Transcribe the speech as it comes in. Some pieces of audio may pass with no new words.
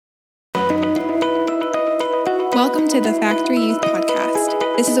Welcome to the Factory Youth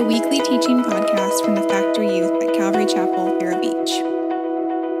Podcast. This is a weekly teaching podcast from the Factory Youth at Calvary Chapel, Vero Beach.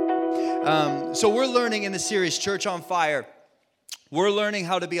 So we're learning in the series, Church on Fire. We're learning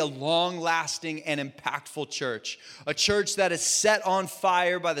how to be a long-lasting and impactful church. A church that is set on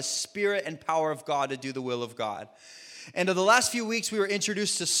fire by the Spirit and power of God to do the will of God. And in the last few weeks, we were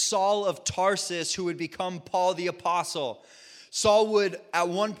introduced to Saul of Tarsus, who would become Paul the Apostle. Saul would at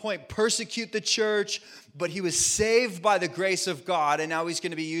one point persecute the church, but he was saved by the grace of God, and now he's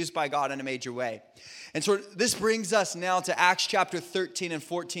going to be used by God in a major way. And so this brings us now to Acts chapter 13 and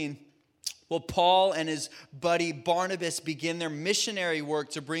 14. Well, Paul and his buddy Barnabas begin their missionary work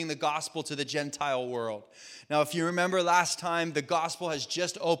to bring the gospel to the Gentile world. Now, if you remember last time, the gospel has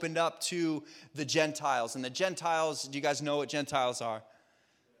just opened up to the Gentiles. And the Gentiles, do you guys know what Gentiles are?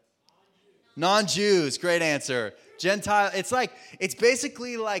 Non-Jews, great answer. Gentile, it's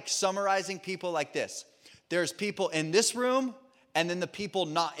basically like summarizing people like this. There's people in this room, and then the people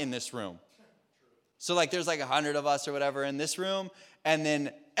not in this room. So there's 100 of us or whatever in this room, and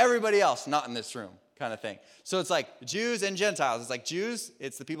then everybody else not in this room kind of thing. So it's like Jews and Gentiles. It's like Jews,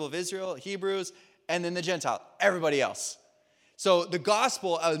 it's the people of Israel, Hebrews, and then the Gentile, everybody else. So the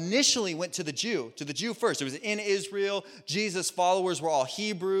gospel initially went to the Jew first. It was in Israel. Jesus' followers were all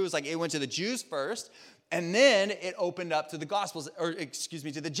Hebrews. It went to the Jews first. And then it opened up to the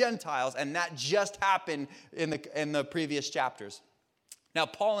to the Gentiles. And that just happened in the previous chapters. Now,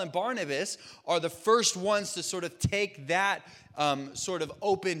 Paul and Barnabas are the first ones to sort of take that sort of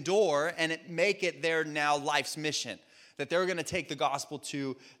open door and make it their now life's mission, that they're going to take the gospel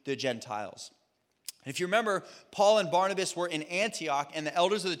to the Gentiles. If you remember, Paul and Barnabas were in Antioch, and the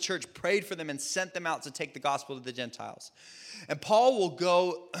elders of the church prayed for them and sent them out to take the gospel to the Gentiles. And Paul will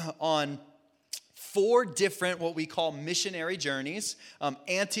go on 4 different, what we call missionary journeys.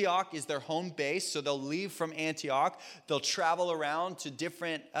 Antioch is their home base, so they'll leave from Antioch. They'll travel around to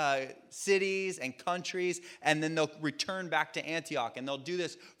different cities and countries, and then they'll return back to Antioch. And they'll do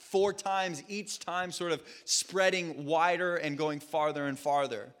this 4 times, each time sort of spreading wider and going farther and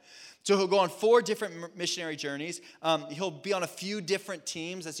farther. So he'll go on 4 different missionary journeys. He'll be on a few different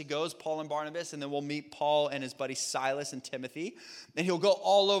teams as he goes, Paul and Barnabas, and then we'll meet Paul and his buddy Silas and Timothy. And he'll go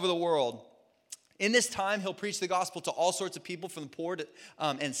all over the world. In this time, he'll preach the gospel to all sorts of people, from the poor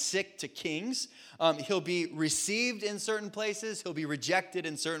and sick to kings. He'll be received in certain places. He'll be rejected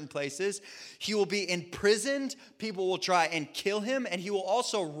in certain places. He will be imprisoned. People will try and kill him. And he will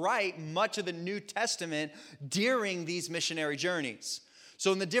also write much of the New Testament during these missionary journeys.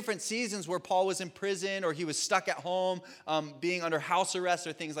 So in the different seasons where Paul was in prison or he was stuck at home, being under house arrest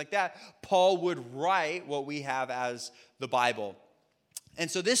or things like that, Paul would write what we have as the Bible. And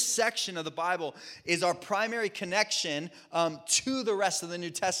so this section of the Bible is our primary connection to the rest of the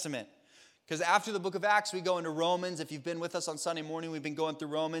New Testament. Because after the book of Acts, we go into Romans. If you've been with us on Sunday morning, we've been going through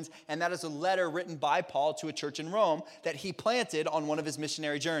Romans. And that is a letter written by Paul to a church in Rome that he planted on one of his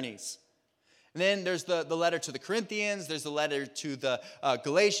missionary journeys. And then there's the letter to the Corinthians. There's the letter to the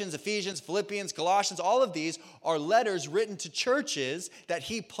Galatians, Ephesians, Philippians, Colossians. All of these are letters written to churches that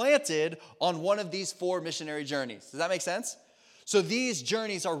he planted on one of these 4 missionary journeys. Does that make sense? So these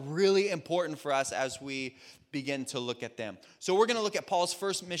journeys are really important for us as we begin to look at them. So we're going to look at Paul's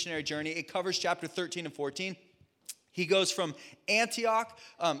first missionary journey. It covers chapter 13 and 14. He goes from Antioch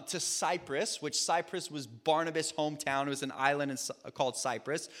to Cyprus, which Cyprus was Barnabas' hometown. It was an island called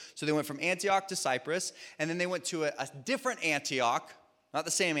Cyprus. So they went from Antioch to Cyprus, and then they went to a different Antioch, not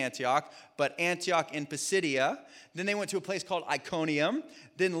the same Antioch, but Antioch in Pisidia. Then they went to a place called Iconium,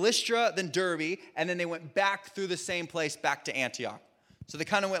 then Lystra, then Derbe, and then they went back through the same place back to Antioch. So they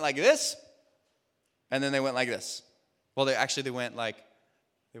kind of went like this, and then they went like this. Well, they went like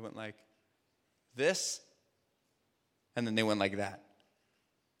this, and then they went like that.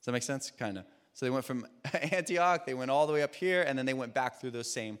 Does that make sense? Kind of. So they went from Antioch, they went all the way up here, and then they went back through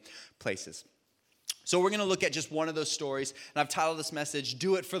those same places. So we're going to look at just one of those stories, and I've titled this message,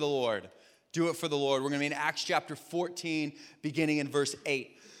 Do It for the Lord. Do it for the Lord. We're going to be in Acts chapter 14, beginning in verse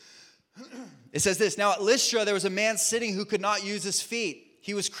 8. It says this, Now at Lystra there was a man sitting who could not use his feet.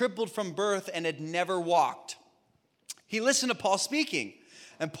 He was crippled from birth and had never walked. He listened to Paul speaking.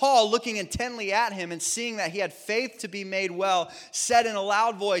 And Paul, looking intently at him and seeing that he had faith to be made well, said in a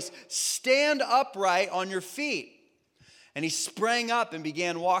loud voice, Stand upright on your feet. And he sprang up and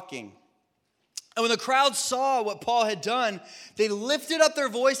began walking. And when the crowd saw what Paul had done, they lifted up their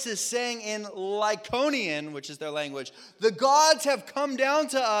voices, saying in Lycaonian, which is their language, The gods have come down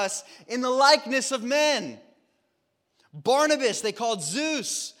to us in the likeness of men. Barnabas they called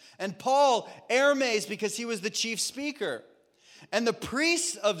Zeus, and Paul Hermes because he was the chief speaker. And the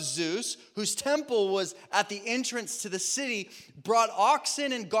priests of Zeus, whose temple was at the entrance to the city, brought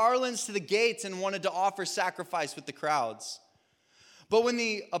oxen and garlands to the gates and wanted to offer sacrifice with the crowds. But when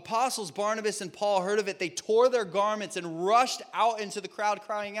the apostles Barnabas and Paul heard of it, they tore their garments and rushed out into the crowd,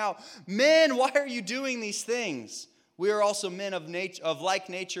 crying out, "Men, why are you doing these things? We are also men of like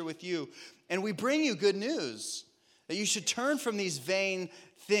nature with you, and we bring you good news, that you should turn from these vain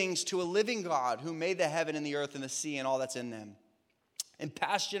things to a living God who made the heaven and the earth and the sea and all that's in them. In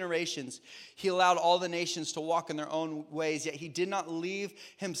past generations, he allowed all the nations to walk in their own ways, yet he did not leave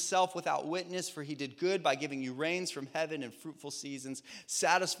himself without witness, for he did good by giving you rains from heaven and fruitful seasons,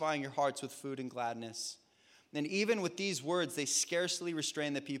 satisfying your hearts with food and gladness." And even with these words, they scarcely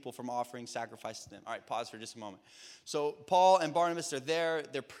restrained the people from offering sacrifice to them. All right, pause for just a moment. So Paul and Barnabas are there.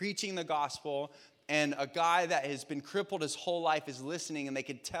 They're preaching the gospel, and a guy that has been crippled his whole life is listening, and they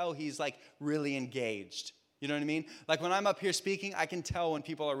could tell he's like really engaged. You know what I mean? Like when I'm up here speaking, I can tell when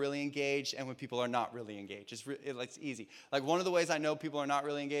people are really engaged and when people are not really engaged. It's easy. Like one of the ways I know people are not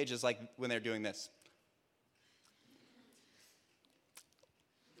really engaged is like when they're doing this.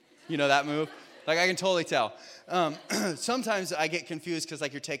 You know that move? Like I can totally tell. Sometimes I get confused because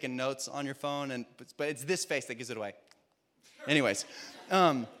like you're taking notes on your phone, but it's this face that gives it away. Anyways,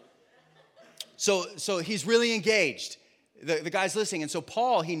 so he's really engaged. The guy's listening, and so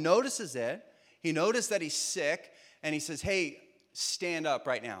Paul, he notices it. He noticed that he's sick, and he says, "Hey, stand up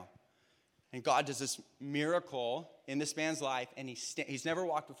right now." And God does this miracle in this man's life, and he's never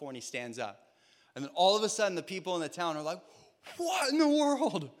walked before, and he stands up. And then all of a sudden, the people in the town are like, "What in the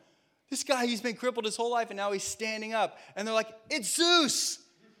world? This guy, he's been crippled his whole life, and now he's standing up." And they're like, "It's Zeus.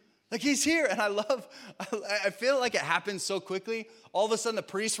 Like, he's here." And I feel like it happens so quickly. All of a sudden, the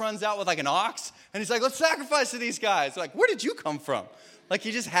priest runs out with like an ox, and he's like, "Let's sacrifice to these guys." They're like, "Where did you come from?" Like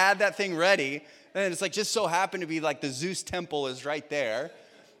he just had that thing ready, and it's like just so happened to be like the Zeus temple is right there.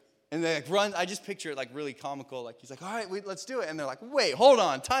 And they like run, I just picture it like really comical. Like he's like, "All right, let's do it." And they're like, "Wait, hold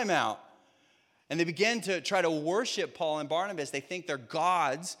on, time out." And they begin to try to worship Paul and Barnabas. They think they're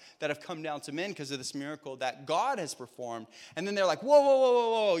gods that have come down to men because of this miracle that God has performed. And then they're like,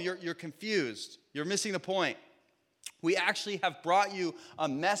 whoa, you're confused. You're missing the point. We actually have brought you a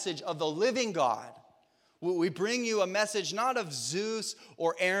message of the living God. We bring you a message not of Zeus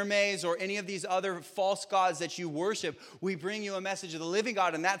or Hermes or any of these other false gods that you worship. We bring you a message of the living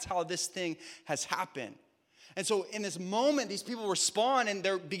God, and that's how this thing has happened. And so in this moment, these people respond, and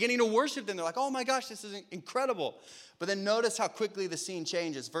they're beginning to worship them. They're like, "Oh my gosh, this is incredible." But then notice how quickly the scene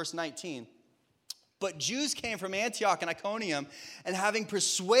changes. Verse 19. "But Jews came from Antioch and Iconium, and having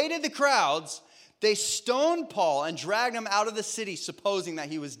persuaded the crowds, they stoned Paul and dragged him out of the city, supposing that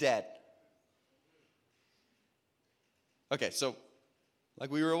he was dead." Okay, so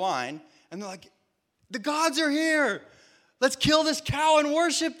like we rewind, and they're like, "The gods are here. Let's kill this cow and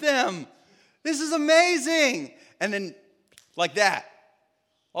worship them. This is amazing." And then like that,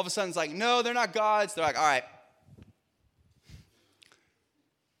 all of a sudden it's like, "No, they're not gods." They're like, "All right."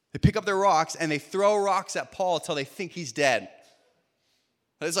 They pick up their rocks and they throw rocks at Paul until they think he's dead.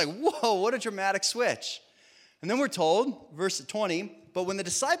 And it's like, whoa, what a dramatic switch. And then we're told, verse 20, "But when the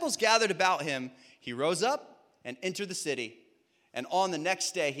disciples gathered about him, he rose up and entered the city. And on the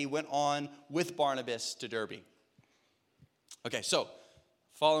next day, he went on with Barnabas to Derbe." Okay, so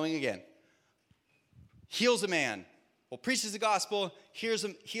following again. Heals a man. Well, preaches the gospel, heals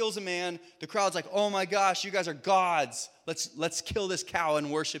a man. The crowd's like, "Oh my gosh, you guys are gods. Let's kill this cow and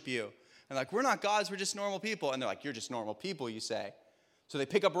worship you." And like, "We're not gods, we're just normal people." And they're like, "You're just normal people, you say." So they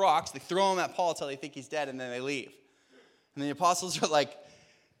pick up rocks, they throw them at Paul until they think he's dead, and then they leave. And the apostles are like,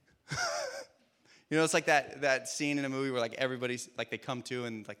 you know, it's like that scene in a movie where like everybody's like they come to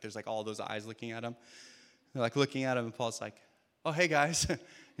and like there's like all those eyes looking at him. They're like looking at him, and Paul's like, "Oh, hey guys." And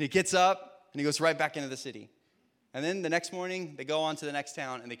he gets up and he goes right back into the city. And then the next morning they go on to the next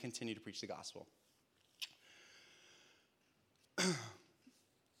town and they continue to preach the gospel.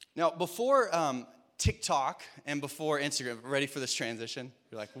 Now, before TikTok and before Instagram, ready for this transition?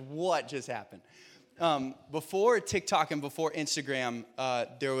 You're like, what just happened? Before TikTok and before Instagram,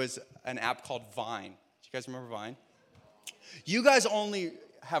 there was an app called Vine. Do you guys remember Vine? You guys only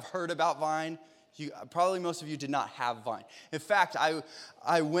have heard about Vine. Probably most of you did not have Vine. In fact,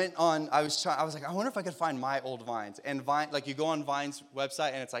 I went on, I was like, I wonder if I could find my old Vines. And Vine, like you go on Vine's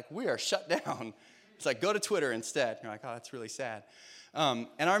website and it's like, "We are shut down." It's like, go to Twitter instead. You're like, "Oh, that's really sad." And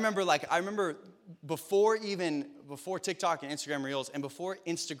I remember before TikTok and Instagram Reels and before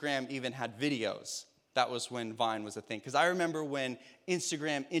Instagram even had videos, that was when Vine was a thing. Because I remember when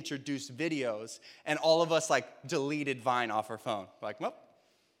Instagram introduced videos and all of us like deleted Vine off our phone. Like, well.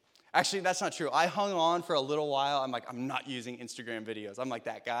 Actually, that's not true. I hung on for a little while. I'm like, I'm not using Instagram videos. I'm like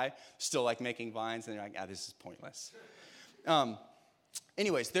that guy, still like making vines, and they're like, this is pointless.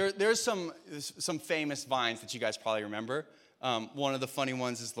 Anyways, there's some famous vines that you guys probably remember. One of the funny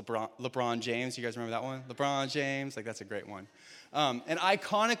ones is LeBron James. You guys remember that one? LeBron James, like that's a great one. An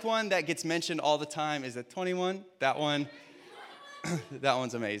iconic one that gets mentioned all the time is the 21. That one, that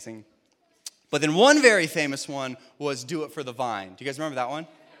one's amazing. But then one very famous one was Do It for the Vine. Do you guys remember that one?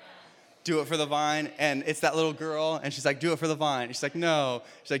 Do it for the vine, and it's that little girl, and she's like, do it for the vine. And she's like, no.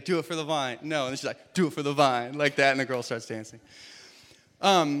 She's like, do it for the vine. No. And then she's like, do it for the vine, like that, and the girl starts dancing.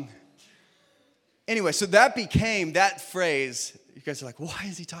 Anyway, so that became, that phrase, you guys are like, why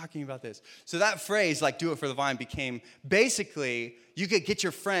is he talking about this? So that phrase, like, do it for the vine, became basically, you could get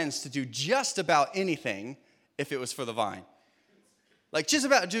your friends to do just about anything if it was for the vine. Like, just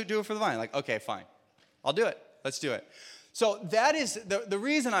about do it for the vine. Like, okay, fine. I'll do it. Let's do it. So that is, the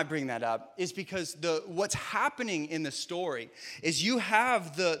reason I bring that up is because what's happening in the story is you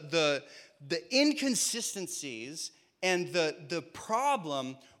have the inconsistencies and the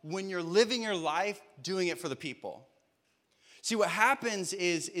problem when you're living your life doing it for the people. See, what happens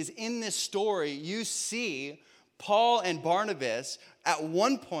is in this story, you see Paul and Barnabas, at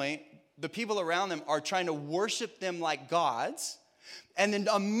one point, the people around them are trying to worship them like gods. And then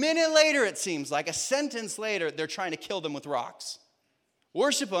a minute later, it seems like, a sentence later, they're trying to kill them with rocks.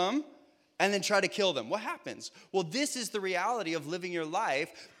 Worship them, and then try to kill them. What happens? Well, this is the reality of living your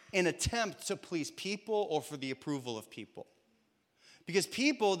life in attempt to please people or for the approval of people. Because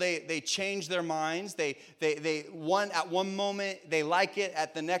people, they change their minds. At one moment, they like it.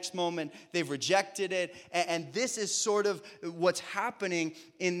 At the next moment, they've rejected it. And this is sort of what's happening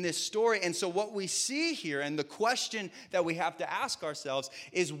in this story. And so what we see here, and the question that we have to ask ourselves,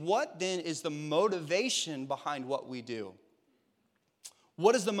 is what then is the motivation behind what we do?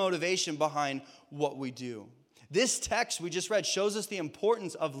 What is the motivation behind what we do? This text we just read shows us the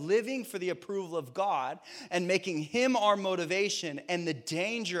importance of living for the approval of God and making Him our motivation, and the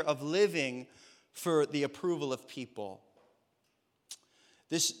danger of living for the approval of people.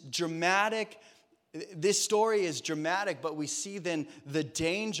 This story is dramatic, but we see then the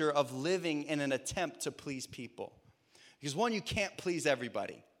danger of living in an attempt to please people. Because one, you can't please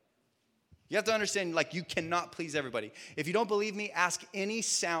everybody. You have to understand, like, you cannot please everybody. If you don't believe me, ask any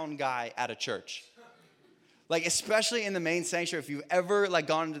sound guy at a church. Like, especially in the main sanctuary, if you've ever, like,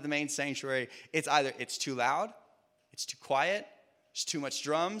 gone into the main sanctuary, it's either it's too loud, it's too quiet, there's too much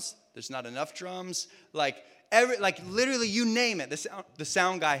drums, there's not enough drums. Like literally, you name it, the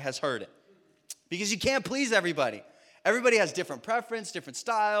sound guy has heard it. Because you can't please everybody. Everybody has different preference, different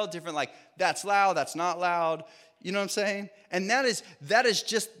style, different, like, that's loud, that's not loud. You know what I'm saying? And that is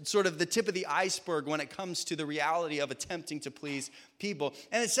just sort of the tip of the iceberg when it comes to the reality of attempting to please people.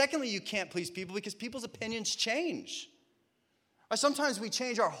 And then secondly, you can't please people because people's opinions change. Or sometimes we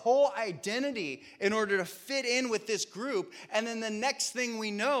change our whole identity in order to fit in with this group, and then the next thing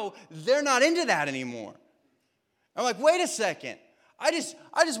we know, they're not into that anymore. I'm like, wait a second. I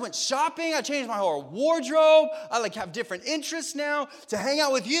just went shopping. I changed my whole wardrobe. I like have different interests now to hang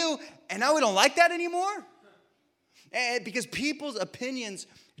out with you, and now we don't like that anymore? And because people's opinions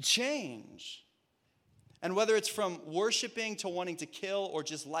change. And whether it's from worshiping to wanting to kill or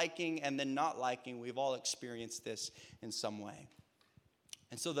just liking and then not liking, we've all experienced this in some way.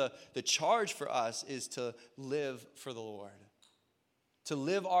 And so the charge for us is to live for the Lord. To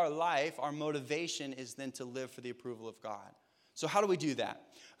live our life, our motivation is then to live for the approval of God. So how do we do that?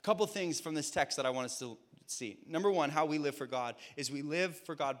 A couple things from this text that I want us to see. Number one, how we live for God is we live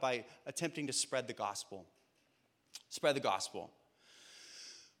for God by attempting to spread the gospel. Spread the gospel.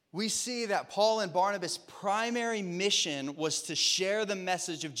 We see that Paul and Barnabas' primary mission was to share the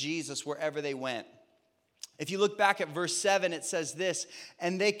message of Jesus wherever they went. If you look back at verse 7, it says this,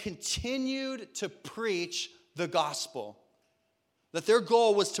 and they continued to preach the gospel. That their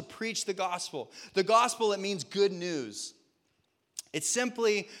goal was to preach the gospel. The gospel, it means good news. It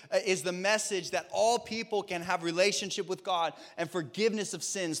simply is the message that all people can have relationship with God and forgiveness of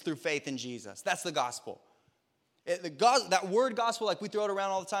sins through faith in Jesus. That's the gospel. That word gospel, like we throw it around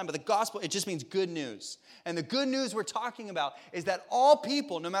all the time, but the gospel, it just means good news. And the good news we're talking about is that all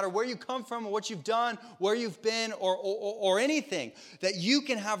people, no matter where you come from or what you've done, where you've been or anything, that you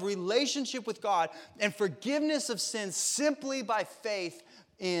can have relationship with God and forgiveness of sins simply by faith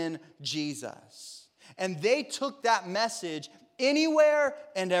in Jesus. And they took that message anywhere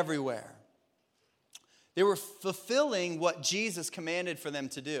and everywhere. They were fulfilling what Jesus commanded for them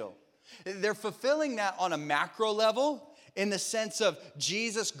to do. They're fulfilling that on a macro level in the sense of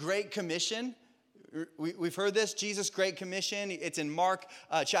Jesus' Great Commission. We've heard this, Jesus' Great Commission. It's in Mark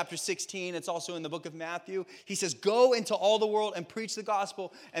chapter 16. It's also in the book of Matthew. He says, go into all the world and preach the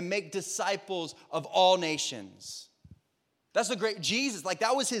gospel and make disciples of all nations. That's the great Jesus. Like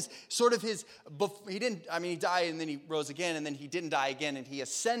that was his, he died and then he rose again and then he didn't die again and he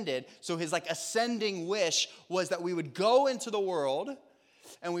ascended. So his like ascending wish was that we would go into the world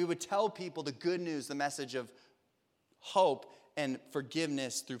and we would tell people the good news, the message of hope and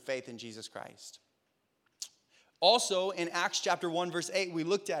forgiveness through faith in Jesus Christ. Also, in Acts chapter 1, verse 8, we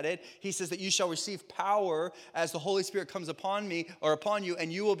looked at it. He says that you shall receive power as the Holy Spirit comes upon me or upon you,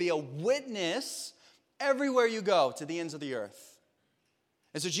 and you will be a witness everywhere you go to the ends of the earth.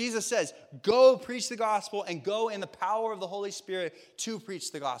 And so Jesus says, go preach the gospel and go in the power of the Holy Spirit to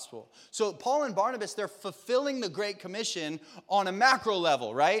preach the gospel. So Paul and Barnabas, they're fulfilling the Great Commission on a macro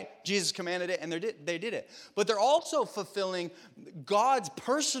level, right? Jesus commanded it and they did it. But they're also fulfilling God's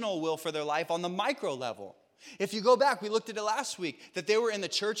personal will for their life on the micro level. If you go back, we looked at it last week, that they were in the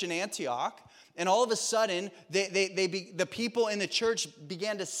church in Antioch, and all of a sudden, the people in the church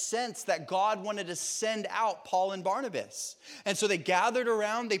began to sense that God wanted to send out Paul and Barnabas. And so they gathered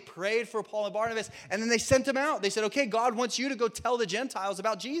around, they prayed for Paul and Barnabas, and then they sent them out. They said, okay, God wants you to go tell the Gentiles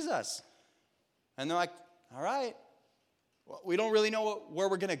about Jesus. And they're like, all right, well, we don't really know where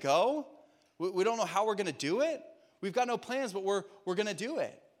we're going to go. We don't know how we're going to do it. We've got no plans, but we're going to do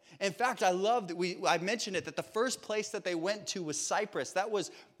it. In fact, I love that I mentioned it, that the first place that they went to was Cyprus. That was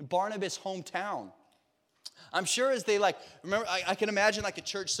Barnabas' hometown. I'm sure as they remember, I can imagine like a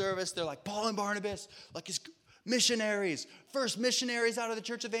church service, they're like, Paul and Barnabas, like his missionaries, first missionaries out of the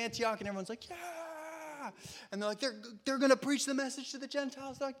church of Antioch, and everyone's like, yeah. And they're like, they're going to preach the message to the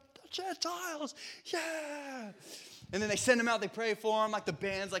Gentiles. They're like, the Gentiles, yeah. And then they send them out, they pray for them, like the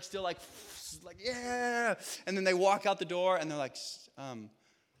band's like still like, yeah. And then they walk out the door, and they're like,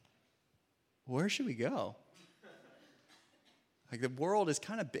 where should we go? Like the world is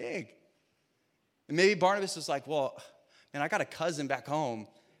kind of big. And maybe Barnabas was like, well, man, I got a cousin back home.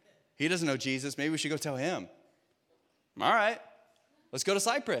 He doesn't know Jesus. Maybe we should go tell him. All right, let's go to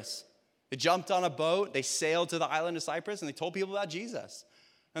Cyprus. They jumped on a boat. They sailed to the island of Cyprus, and they told people about Jesus.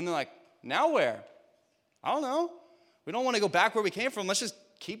 And they're like, now where? I don't know. We don't want to go back where we came from. Let's just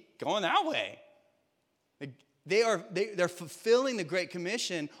keep going that way. They're fulfilling the Great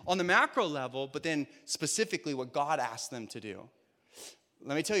Commission on the macro level, but then specifically what God asked them to do.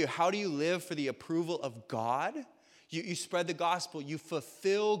 Let me tell you, how do you live for the approval of God? You spread the gospel. You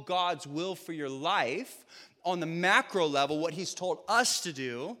fulfill God's will for your life on the macro level, what he's told us to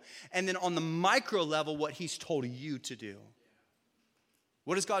do, and then on the micro level, what he's told you to do.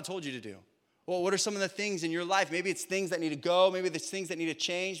 What has God told you to do? Well, what are some of the things in your life? Maybe it's things that need to go. Maybe there's things that need to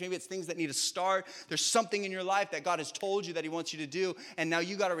change. Maybe it's things that need to start. There's something in your life that God has told you that he wants you to do. And now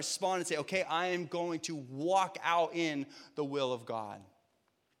you got to respond and say, okay, I am going to walk out in the will of God.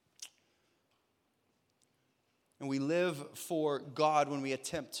 And we live for God when we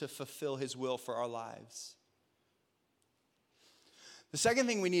attempt to fulfill his will for our lives. The second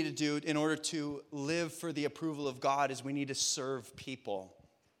thing we need to do in order to live for the approval of God is we need to serve people.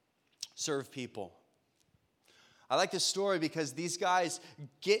 Serve people. I like this story because these guys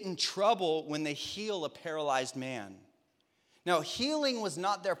get in trouble when they heal a paralyzed man. Now, healing was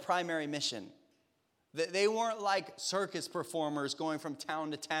not their primary mission. They weren't like circus performers going from town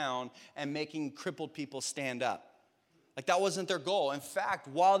to town and making crippled people stand up. Like that wasn't their goal. In fact,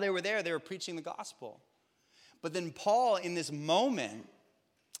 while they were there, they were preaching the gospel. But then Paul, in this moment,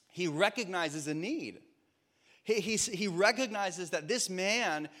 he recognizes a need. He recognizes that this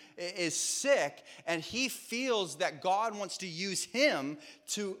man is sick, and he feels that God wants to use him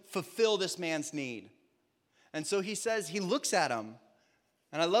to fulfill this man's need. And so he says, he looks at him,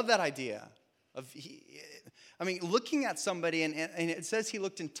 and I love that idea. Looking at somebody, and it says he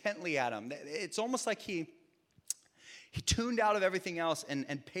looked intently at him. It's almost like he tuned out of everything else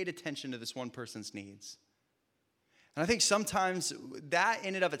and paid attention to this one person's needs. And I think sometimes that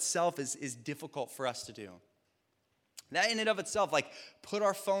in and of itself is difficult for us to do. That in and of itself, like put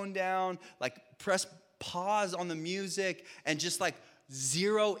our phone down, like press pause on the music and just like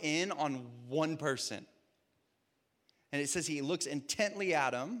zero in on one person. And it says he looks intently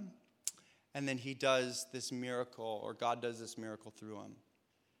at him, and then he does this miracle, or God does this miracle through him.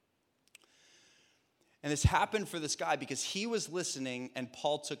 And this happened for this guy because he was listening and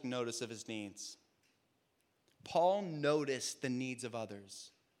Paul took notice of his needs. Paul noticed the needs of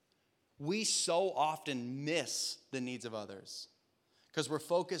others. We so often miss the needs of others because we're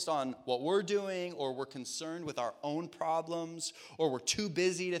focused on what we're doing, or we're concerned with our own problems, or we're too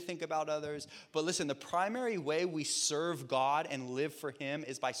busy to think about others. But listen, the primary way we serve God and live for him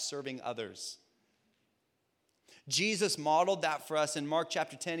is by serving others. Jesus modeled that for us in Mark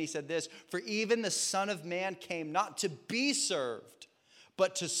chapter 10. He said this, "For even the Son of Man came not to be served,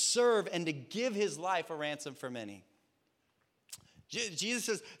 but to serve and to give his life a ransom for many." Jesus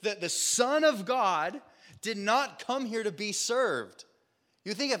says that the Son of God did not come here to be served.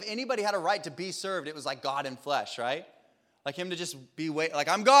 You think if anybody had a right to be served, it was like God in flesh, right? Like him to just be like,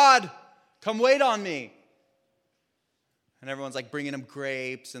 "I'm God, come wait on me." And everyone's like bringing him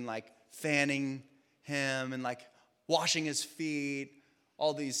grapes and like fanning him and like washing his feet.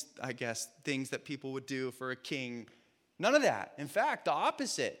 All these, I guess, things that people would do for a king. None of that. In fact, the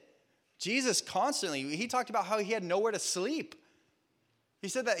opposite. Jesus constantly, he talked about how he had nowhere to sleep. He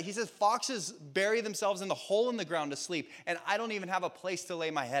says, foxes bury themselves in the hole in the ground to sleep, and I don't even have a place to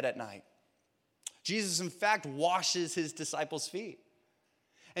lay my head at night. Jesus, in fact, washes his disciples' feet.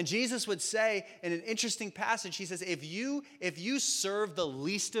 And Jesus would say in an interesting passage, he says, if you serve the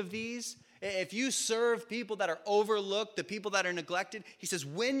least of these, if you serve people that are overlooked, the people that are neglected, he says,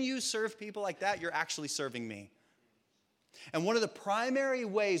 when you serve people like that, you're actually serving me. And one of the primary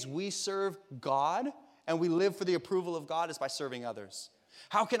ways we serve God and we live for the approval of God is by serving others.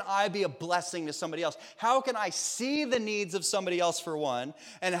 How can I be a blessing to somebody else? How can I see the needs of somebody else, for one,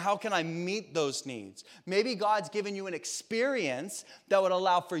 and how can I meet those needs? Maybe God's given you an experience that would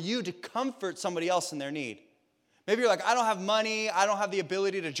allow for you to comfort somebody else in their need. Maybe you're like, I don't have money, I don't have the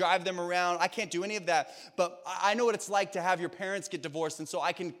ability to drive them around, I can't do any of that, but I know what it's like to have your parents get divorced, and so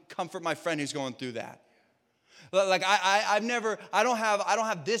I can comfort my friend who's going through that. Like I don't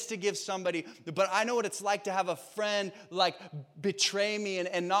have this to give somebody, but I know what it's like to have a friend like betray me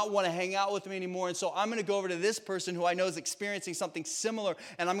and not want to hang out with me anymore. And so I'm going to go over to this person who I know is experiencing something similar,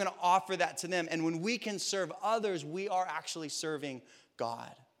 and I'm going to offer that to them. And when we can serve others, we are actually serving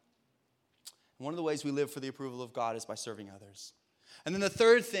God. And one of the ways we live for the approval of God is by serving others. And then the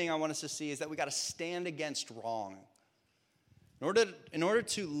third thing I want us to see is that we got to stand against wrong. In order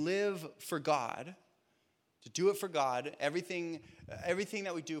to live for God, to do it for God, everything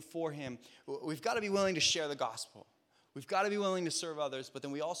that we do for him, we've got to be willing to share the gospel. We've got to be willing to serve others, but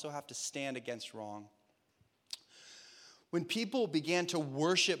then we also have to stand against wrong. When people began to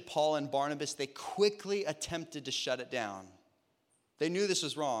worship Paul and Barnabas, they quickly attempted to shut it down. They knew this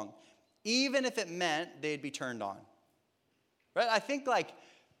was wrong, even if it meant they'd be turned on. Right? I think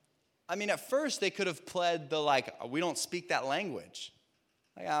at first they could have pled we don't speak that language.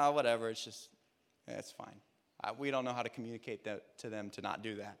 Whatever, it's fine. We don't know how to communicate that to them to not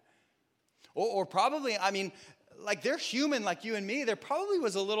do that. Or probably, they're human like you and me. There probably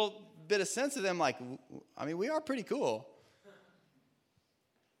was a little bit of sense of them we are pretty cool.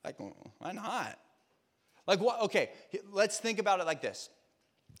 Why not? Okay, let's think about it like this.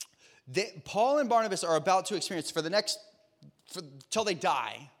 Paul and Barnabas are about to experience till they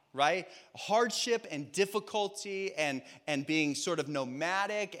die, right? Hardship and difficulty and being sort of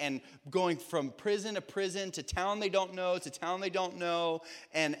nomadic and going from prison to prison to town they don't know to town they don't know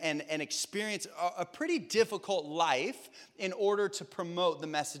and experience a pretty difficult life in order to promote the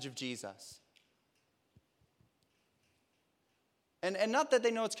message of Jesus. And not that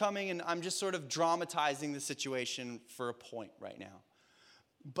they know it's coming, and I'm just sort of dramatizing the situation for a point right now.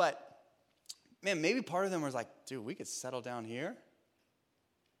 But, man, maybe part of them was like, dude, we could settle down here.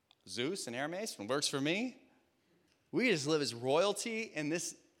 Zeus and Hermes, works for me. We just live as royalty in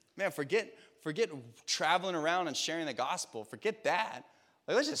this. Man, forget traveling around and sharing the gospel. Forget that.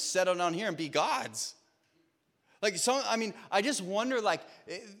 Let's just settle down here and be gods. I just wonder,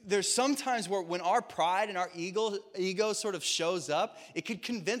 there's sometimes where when our pride and our ego sort of shows up, it could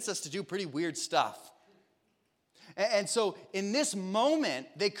convince us to do pretty weird stuff. And so in this moment,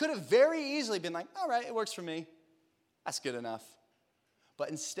 they could have very easily been like, all right, it works for me. That's good enough. But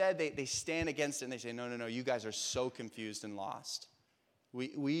instead, they stand against it and they say, no, you guys are so confused and lost.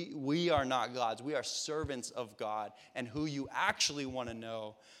 We are not gods. We are servants of God. And who you actually want to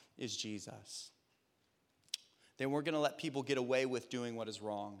know is Jesus. They weren't going to let people get away with doing what is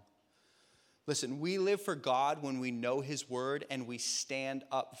wrong. Listen, we live for God when we know his word and we stand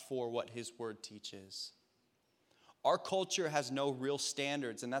up for what his word teaches. Our culture has no real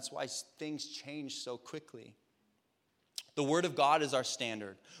standards, and that's why things change so quickly. The word of God is our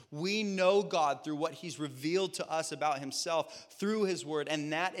standard. We know God through what he's revealed to us about himself through his word,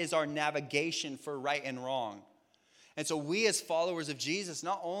 and that is our navigation for right and wrong. And so we as followers of Jesus,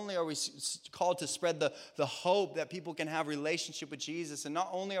 not only are we called to spread the hope that people can have relationship with Jesus, and not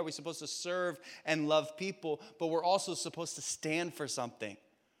only are we supposed to serve and love people, but we're also supposed to stand for something.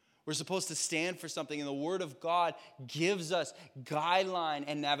 We're supposed to stand for something, and the Word of God gives us guideline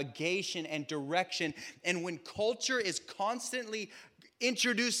and navigation and direction. And when culture is constantly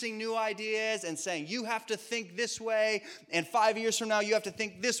introducing new ideas and saying, you have to think this way, and 5 years from now, you have to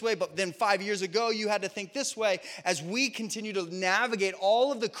think this way, but then 5 years ago, you had to think this way. As we continue to navigate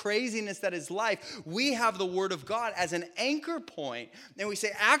all of the craziness that is life, we have the Word of God as an anchor point, and we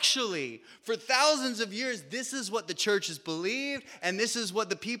say, actually, for thousands of years, this is what the church has believed, and this is what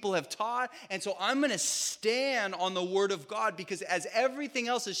the people have taught, and so I'm going to stand on the Word of God, because as everything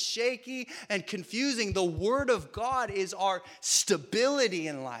else is shaky and confusing, the Word of God is our stability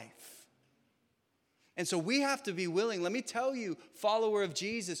in life. And so we have to be willing. Let me tell you, follower of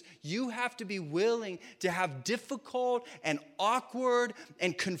Jesus, you have to be willing to have difficult and awkward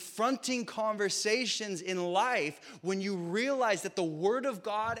and confronting conversations in life when you realize that the Word of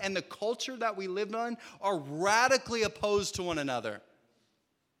God and the culture that we live in are radically opposed to one another.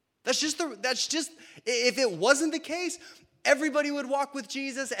 That's just if it wasn't the case, everybody would walk with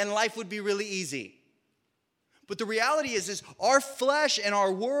Jesus and life would be really easy. But the reality is our flesh and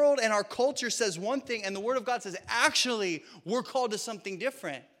our world and our culture says one thing, and the Word of God says, actually, we're called to something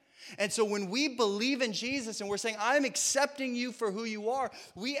different. And so when we believe in Jesus and we're saying, I'm accepting you for who you are,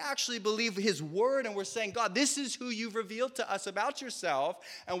 we actually believe His Word, and we're saying, God, this is who you've revealed to us about yourself,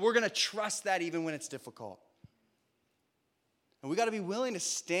 and we're going to trust that even when it's difficult. And we got to be willing to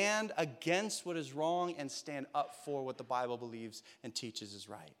stand against what is wrong and stand up for what the Bible believes and teaches is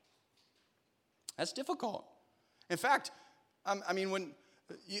right. That's difficult. In fact, when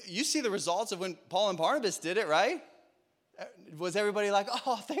you see the results of when Paul and Barnabas did it, right? Was everybody like,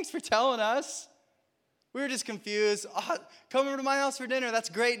 oh, thanks for telling us? We were just confused. Oh, come over to my house for dinner. That's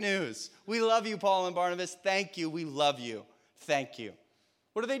great news. We love you, Paul and Barnabas. Thank you. We love you. Thank you.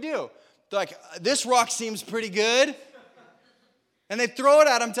 What do? They're like, this rock seems pretty good. And they throw it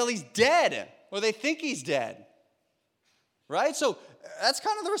at him till he's dead, or they think he's dead. Right? So that's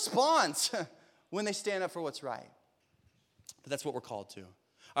kind of the response when they stand up for what's right. But that's what we're called to. All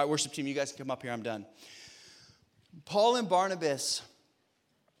right, worship team, you guys can come up here. I'm done. Paul and Barnabas,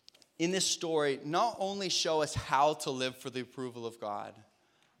 in this story, not only show us how to live for the approval of God,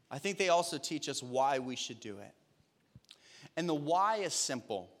 I think they also teach us why we should do it. And the why is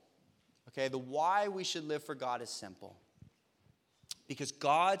simple. Okay, the why we should live for God is simple. Because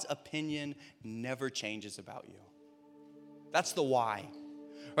God's opinion never changes about you. That's the why.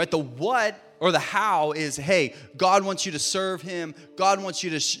 Right, the what or the how is, hey, God wants you to serve Him. God wants you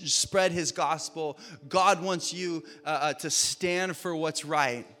to spread His gospel. God wants you to stand for what's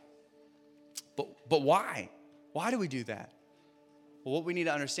right. But why? Why do we do that? Well, what we need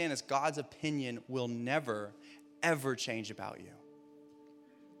to understand is God's opinion will never, ever change about you.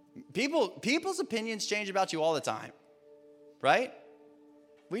 People's opinions change about you all the time, right?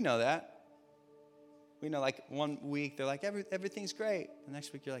 We know that. We know, like, one week, they're like, everything's great. The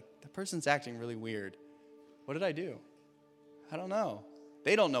next week, you're like, the person's acting really weird. What did I do? I don't know.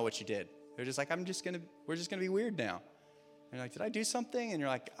 They don't know what you did. They're just like, we're just going to be weird now. And you're like, did I do something? And you're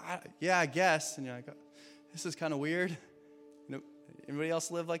like, yeah, I guess. And you're like, oh, this is kind of weird. You know, anybody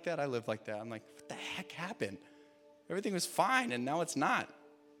else live like that? I live like that. I'm like, what the heck happened? Everything was fine, and now it's not.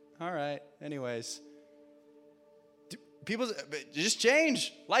 All right. Anyways. People just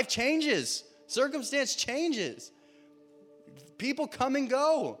change. Life changes. Circumstance changes. People come and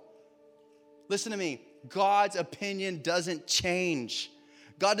go. Listen to me. God's opinion doesn't change.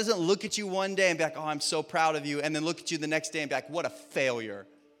 God doesn't look at you one day and be like, oh, I'm so proud of you, and then look at you the next day and be like, what a failure.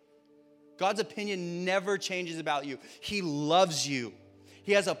 God's opinion never changes about you. He loves you.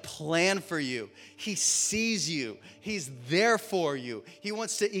 He has a plan for you. He sees you. He's there for you. He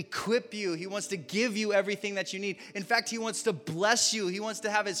wants to equip you. He wants to give you everything that you need. In fact, He wants to bless you. He wants to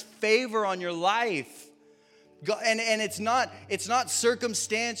have His favor on your life. And it's not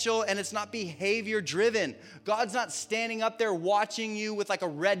circumstantial, and it's not behavior driven. God's not standing up there watching you with like a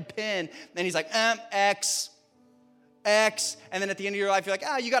red pen, and He's like, X, and then at the end of your life, you're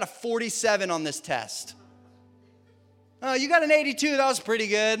like, you got a 47 on this test. Oh, you got an 82. That was pretty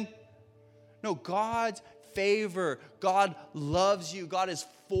good. No, God's favor. God loves you. God is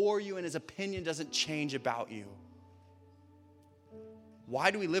for you, and His opinion doesn't change about you.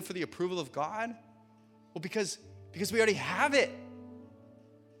 Why do we live for the approval of God? Well, because we already have it.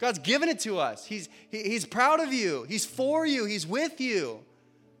 God's given it to us. He's proud of you. He's for you. He's with you.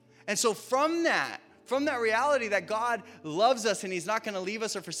 And so from that reality that God loves us and He's not going to leave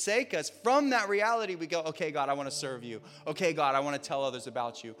us or forsake us, from that reality we go, okay, God, I want to serve you. Okay, God, I want to tell others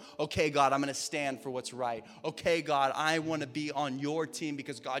about you. Okay, God, I'm going to stand for what's right. Okay, God, I want to be on your team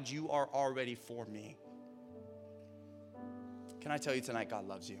because, God, you are already for me. Can I tell you tonight, God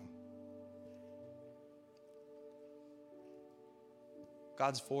loves you.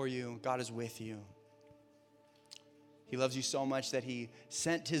 God's for you. God is with you. He loves you so much that he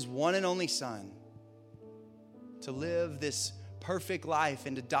sent his one and only son to live this perfect life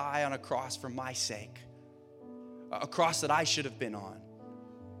and to die on a cross for my sake. A cross that I should have been on.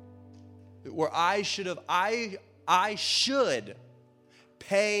 Where I should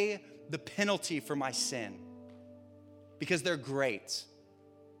pay the penalty for my sin. Because they're great.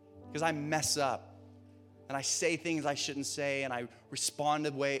 Because I mess up. And I say things I shouldn't say, and I respond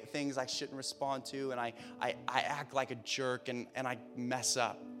to things I shouldn't respond to, and I act like a jerk, and I mess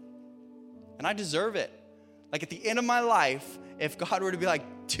up. And I deserve it. Like at the end of my life, if God were to be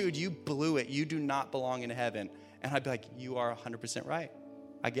like, dude, you blew it. You do not belong in heaven. And I'd be like, you are 100% right.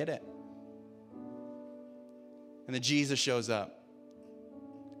 I get it. And then Jesus shows up.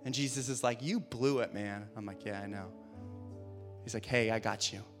 And Jesus is like, you blew it, man. I'm like, yeah, I know. He's like, hey, I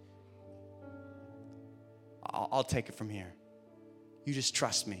got you. I'll take it from here. You just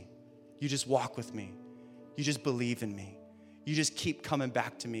trust me. You just walk with me. You just believe in me. You just keep coming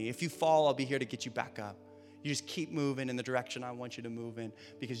back to me. If you fall, I'll be here to get you back up. You just keep moving in the direction I want you to move in,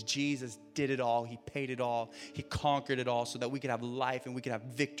 because Jesus did it all. He paid it all. He conquered it all so that we could have life and we could have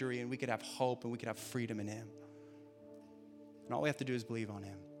victory and we could have hope and we could have freedom in him. And all we have to do is believe on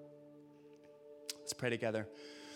him. Let's pray together.